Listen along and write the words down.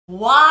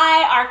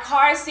Why are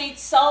car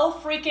seats so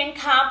freaking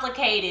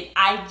complicated?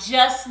 I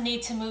just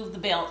need to move the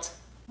belt.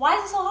 Why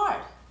is it so hard?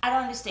 I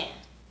don't understand.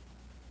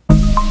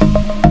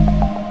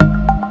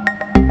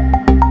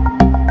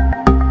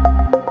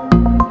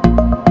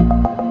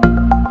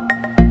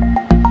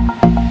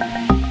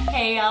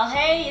 Hey y'all,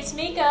 hey, it's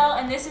Miko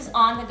and this is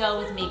On The Go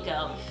with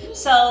Miko.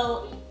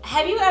 So,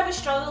 have you ever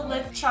struggled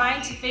with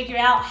trying to figure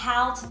out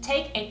how to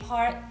take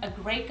apart a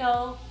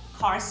Graco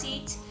car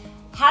seat?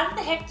 How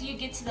the heck do you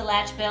get to the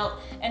latch belt,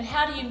 and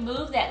how do you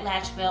move that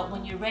latch belt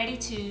when you're ready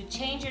to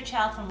change your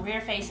child from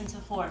rear facing to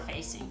forward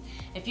facing?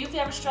 If you've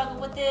ever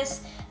struggled with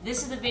this,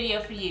 this is the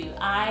video for you.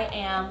 I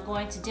am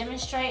going to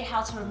demonstrate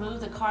how to remove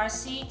the car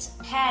seat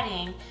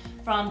padding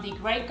from the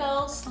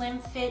Graco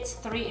SlimFit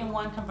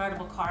 3-in-1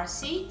 convertible car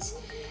seat.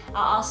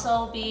 I'll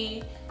also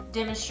be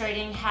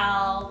demonstrating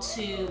how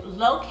to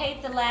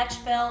locate the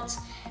latch belt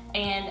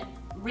and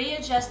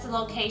readjust the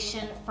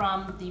location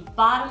from the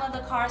bottom of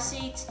the car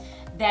seat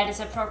that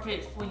is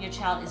appropriate when your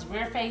child is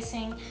rear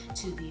facing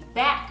to the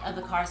back of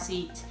the car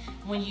seat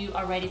when you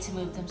are ready to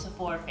move them to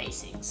forward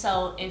facing.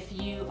 So if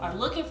you are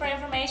looking for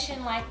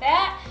information like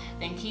that,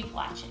 then keep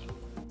watching.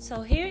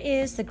 So here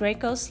is the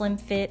Graco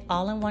SlimFit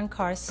all-in-one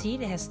car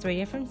seat. It has 3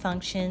 different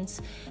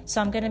functions.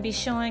 So I'm going to be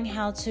showing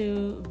how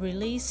to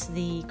release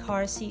the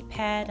car seat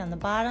pad on the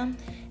bottom,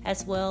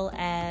 as well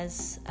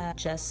as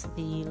just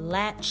the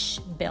latch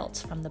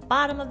belt from the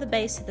bottom of the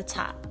base to the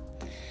top.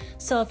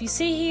 So if you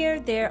see here,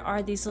 there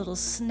are these little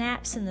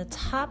snaps in the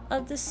top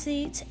of the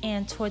seat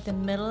and toward the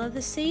middle of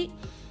the seat.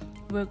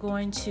 We're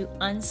going to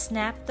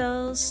unsnap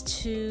those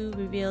to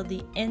reveal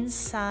the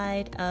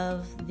inside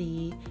of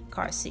the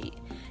car seat.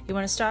 You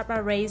want to start by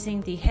raising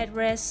the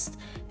headrest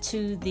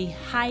to the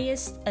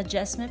highest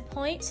adjustment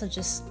point. So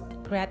just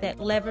grab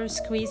that lever,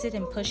 squeeze it,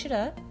 and push it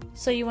up.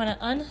 So you want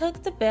to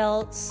unhook the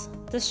belts,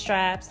 the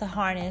straps, the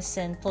harness,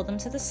 and pull them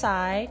to the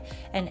side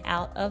and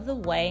out of the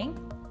way.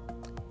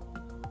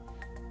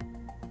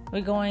 We're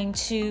going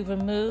to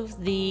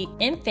remove the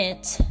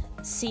infant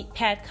seat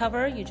pad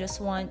cover. You just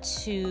want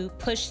to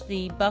push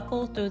the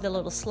buckle through the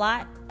little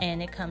slot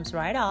and it comes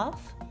right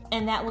off.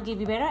 And that will give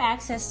you better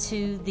access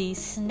to the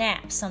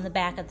snaps on the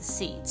back of the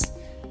seat.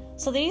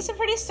 So these are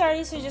pretty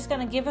sturdy, so you're just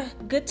going to give a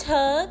good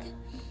tug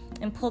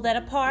and pull that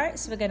apart.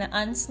 So we're going to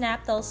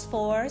unsnap those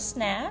 4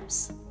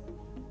 snaps.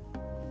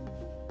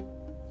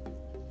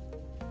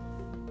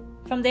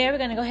 From there, we're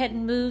going to go ahead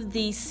and move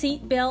the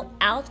seat belt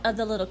out of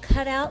the little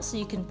cutout so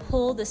you can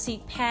pull the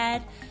seat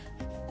pad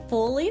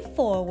fully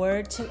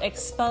forward to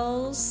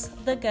expose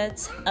the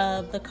guts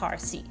of the car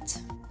seat.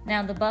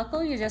 Now the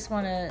buckle, you just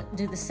want to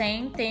do the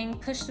same thing,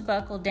 push the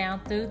buckle down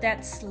through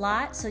that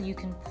slot so you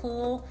can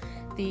pull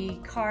the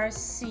car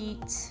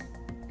seat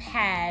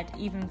pad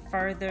even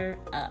further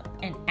up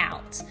and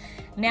out.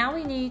 Now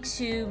we need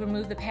to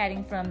remove the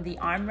padding from the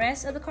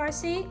armrest of the car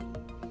seat.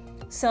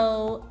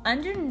 So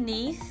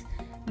underneath,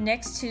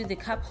 next to the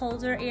cup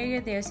holder area,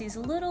 there's these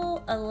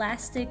little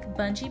elastic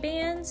bungee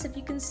bands, if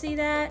you can see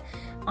that,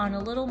 on a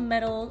little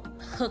metal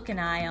hook and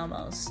eye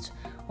almost,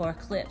 or a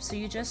clip. So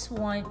you just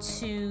want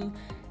to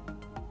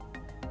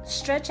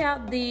stretch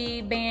out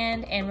the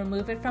band and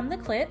remove it from the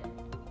clip.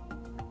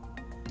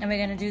 And we're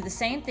going to do the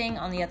same thing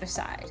on the other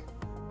side.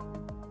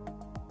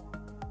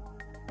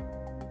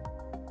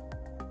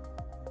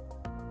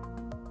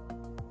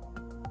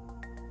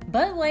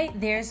 But wait,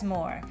 there's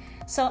more.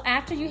 So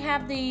after you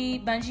have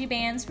the bungee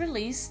bands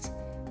released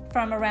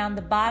from around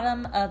the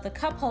bottom of the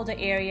cup holder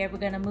area, we're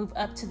going to move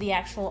up to the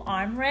actual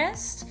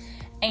armrest,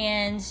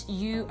 and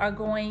you are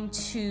going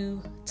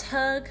to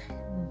tug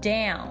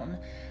down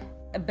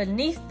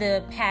beneath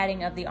the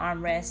padding of the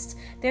armrest.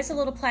 There's a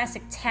little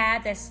plastic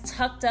tab that's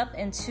tucked up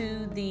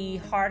into the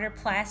harder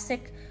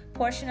plastic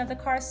portion of the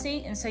car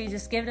seat, and so you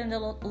just give it a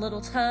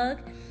little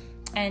tug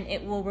and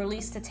it will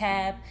release the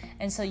tab,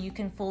 and so you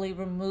can fully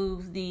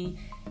remove the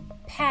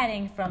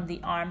padding from the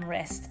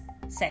armrest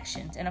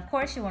sections. And of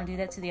course you want to do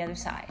that to the other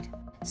side.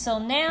 So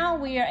now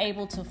we are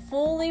able to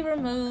fully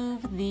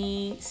remove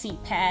the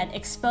seat pad,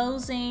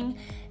 exposing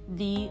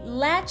the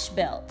latch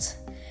belt.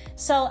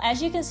 So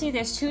as you can see,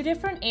 there's 2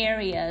 different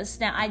areas.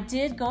 Now I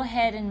did go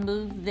ahead and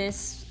move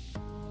this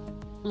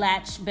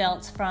latch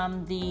belt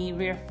from the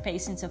rear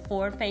facing to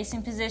forward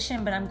facing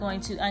position, but I'm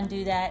going to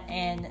undo that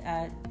and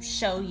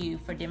show you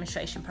for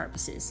demonstration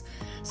purposes.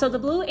 So the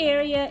blue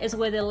area is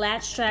where the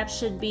latch strap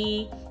should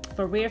be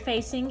for rear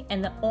facing,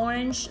 and the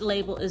orange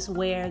label is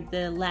where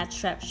the latch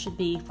strap should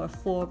be for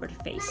forward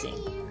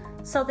facing.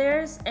 So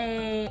there's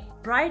a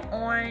bright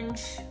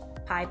orange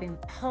piping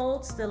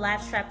holds the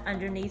latch strap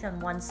underneath on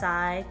one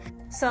side.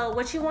 So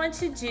what you want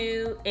to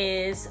do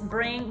is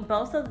bring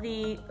both of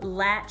the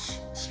latch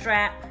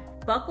strap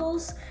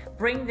buckles,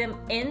 bring them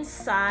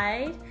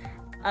inside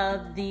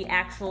of the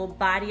actual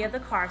body of the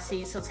car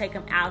seat. So take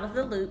them out of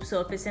the loop.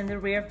 So if it's in the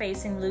rear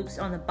facing loops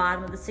on the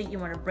bottom of the seat, you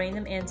want to bring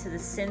them into the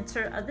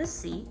center of the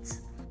seat.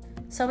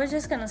 So we're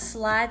just going to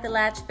slide the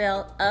latch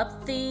belt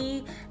up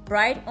the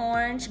bright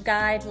orange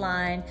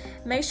guideline.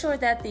 Make sure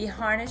that the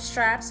harness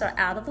straps are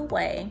out of the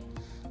way.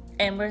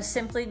 And we're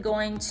simply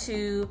going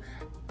to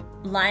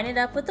line it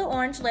up with the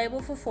orange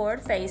label for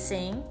forward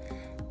facing,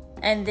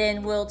 and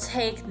then we'll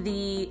take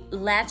the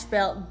latch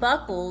belt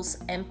buckles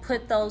and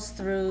put those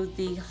through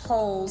the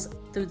holes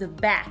through the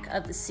back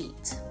of the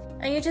seat.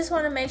 And you just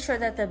want to make sure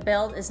that the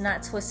belt is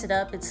not twisted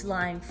up, it's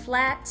lying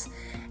flat.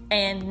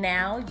 And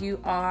now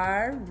you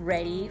are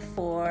ready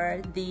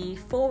for the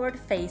forward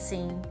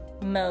facing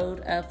mode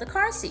of the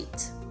car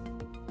seat.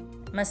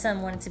 My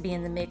son wanted to be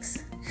in the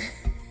mix.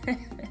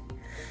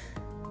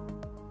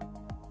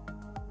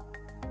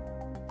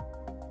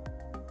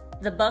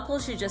 The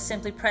buckles, you just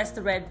simply press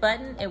the red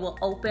button. It will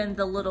open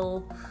the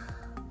little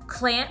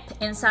clamp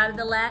inside of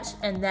the latch,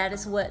 and that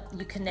is what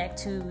you connect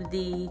to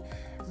the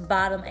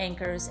bottom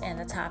anchors and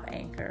the top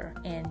anchor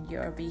in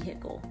your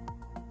vehicle.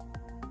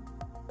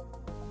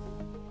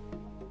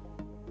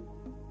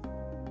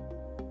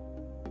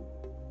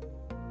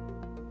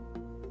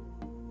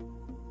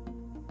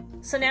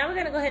 So now we're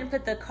going to go ahead and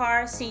put the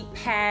car seat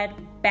pad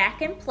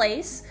back in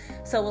place.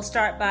 So we'll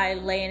start by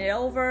laying it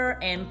over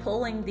and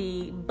pulling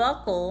the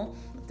buckle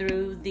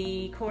through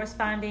the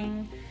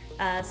corresponding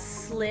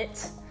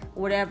slit,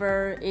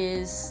 whatever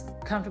is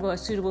comfortable or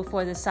suitable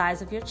for the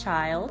size of your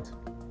child.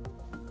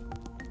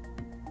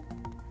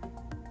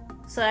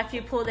 So after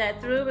you pull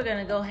that through, we're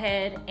going to go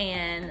ahead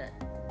and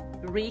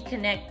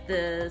reconnect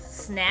the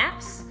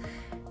snaps.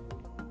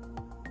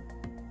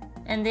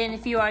 And then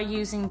if you are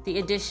using the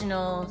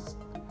additional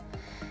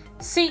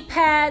seat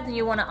pad,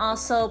 you want to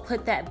also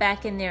put that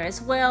back in there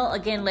as well,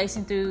 again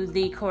lacing through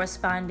the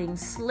corresponding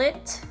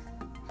slit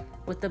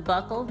with the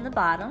buckle in the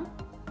bottom.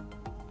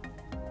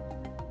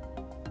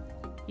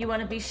 You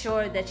want to be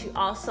sure that you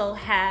also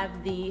have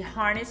the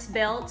harness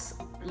belts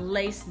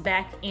laced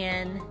back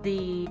in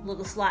the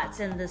little slots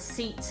in the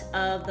seat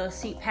of the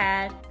seat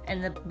pad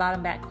and the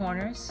bottom back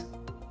corners.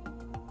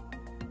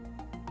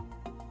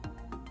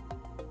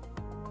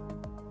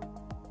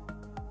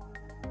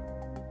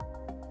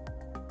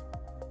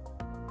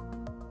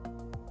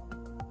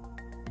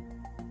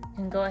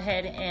 And go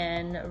ahead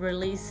and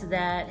release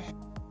that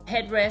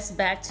headrest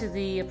back to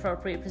the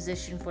appropriate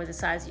position for the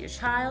size of your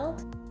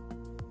child.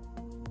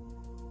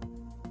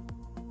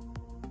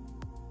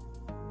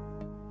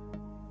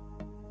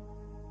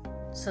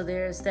 So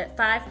there's that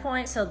 5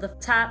 point. So the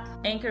top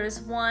anchor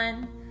is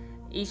 1.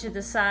 Each of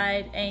the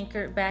side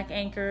anchor, back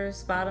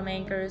anchors, bottom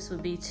anchors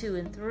would be 2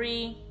 and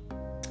 3.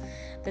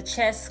 The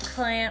chest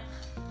clamp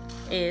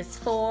is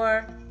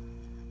 4.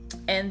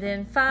 And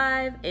then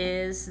 5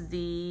 is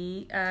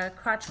the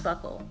crotch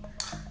buckle.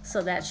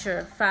 So that's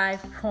your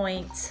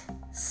 5-point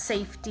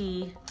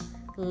safety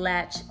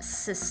latch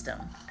system.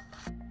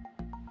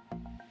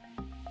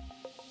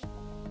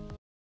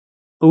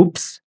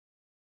 Oops.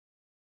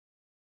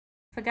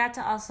 Forgot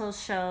to also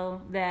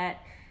show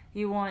that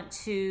you want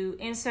to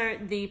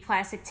insert the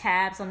plastic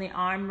tabs on the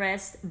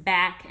armrest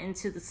back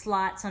into the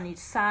slots on each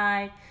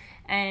side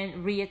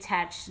and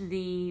reattach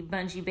the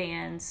bungee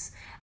bands.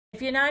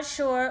 If you're not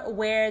sure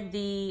where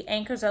the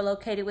anchors are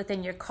located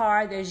within your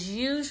car, there's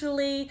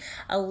usually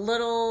a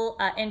little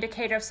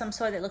indicator of some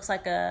sort that looks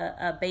like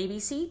a baby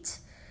seat,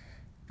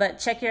 but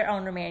check your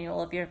owner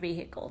manual of your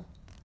vehicle.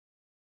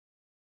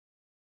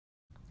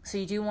 So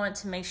you do want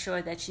to make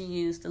sure that you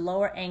use the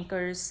lower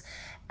anchors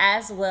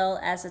as well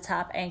as the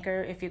top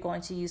anchor if you're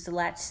going to use the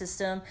latch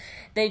system.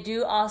 They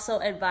do also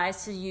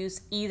advise to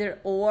use either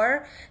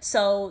or.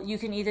 So you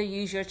can either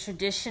use your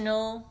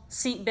traditional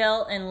seat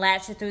belt and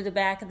latch it through the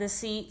back of the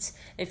seat.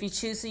 If you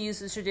choose to use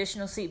the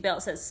traditional seat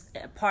belts as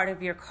part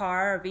of your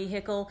car or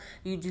vehicle,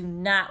 you do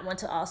not want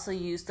to also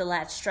use the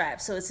latch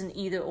strap. So it's an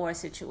either or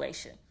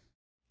situation.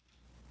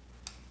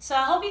 So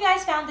I hope you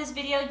guys found this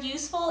video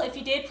useful. If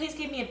you did, please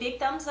give me a big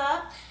thumbs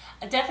up.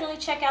 Definitely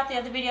check out the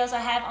other videos I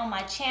have on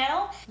my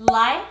channel.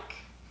 Like,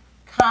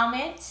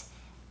 comment,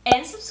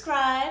 and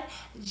subscribe.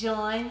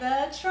 Join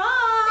the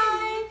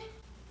tribe.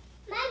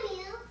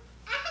 Mommy,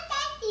 I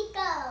got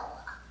Miko.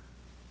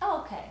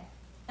 Oh, okay.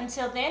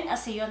 Until then, I'll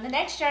see you on the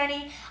next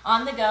journey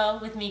on the go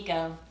with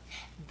Miko.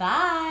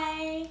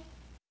 Bye.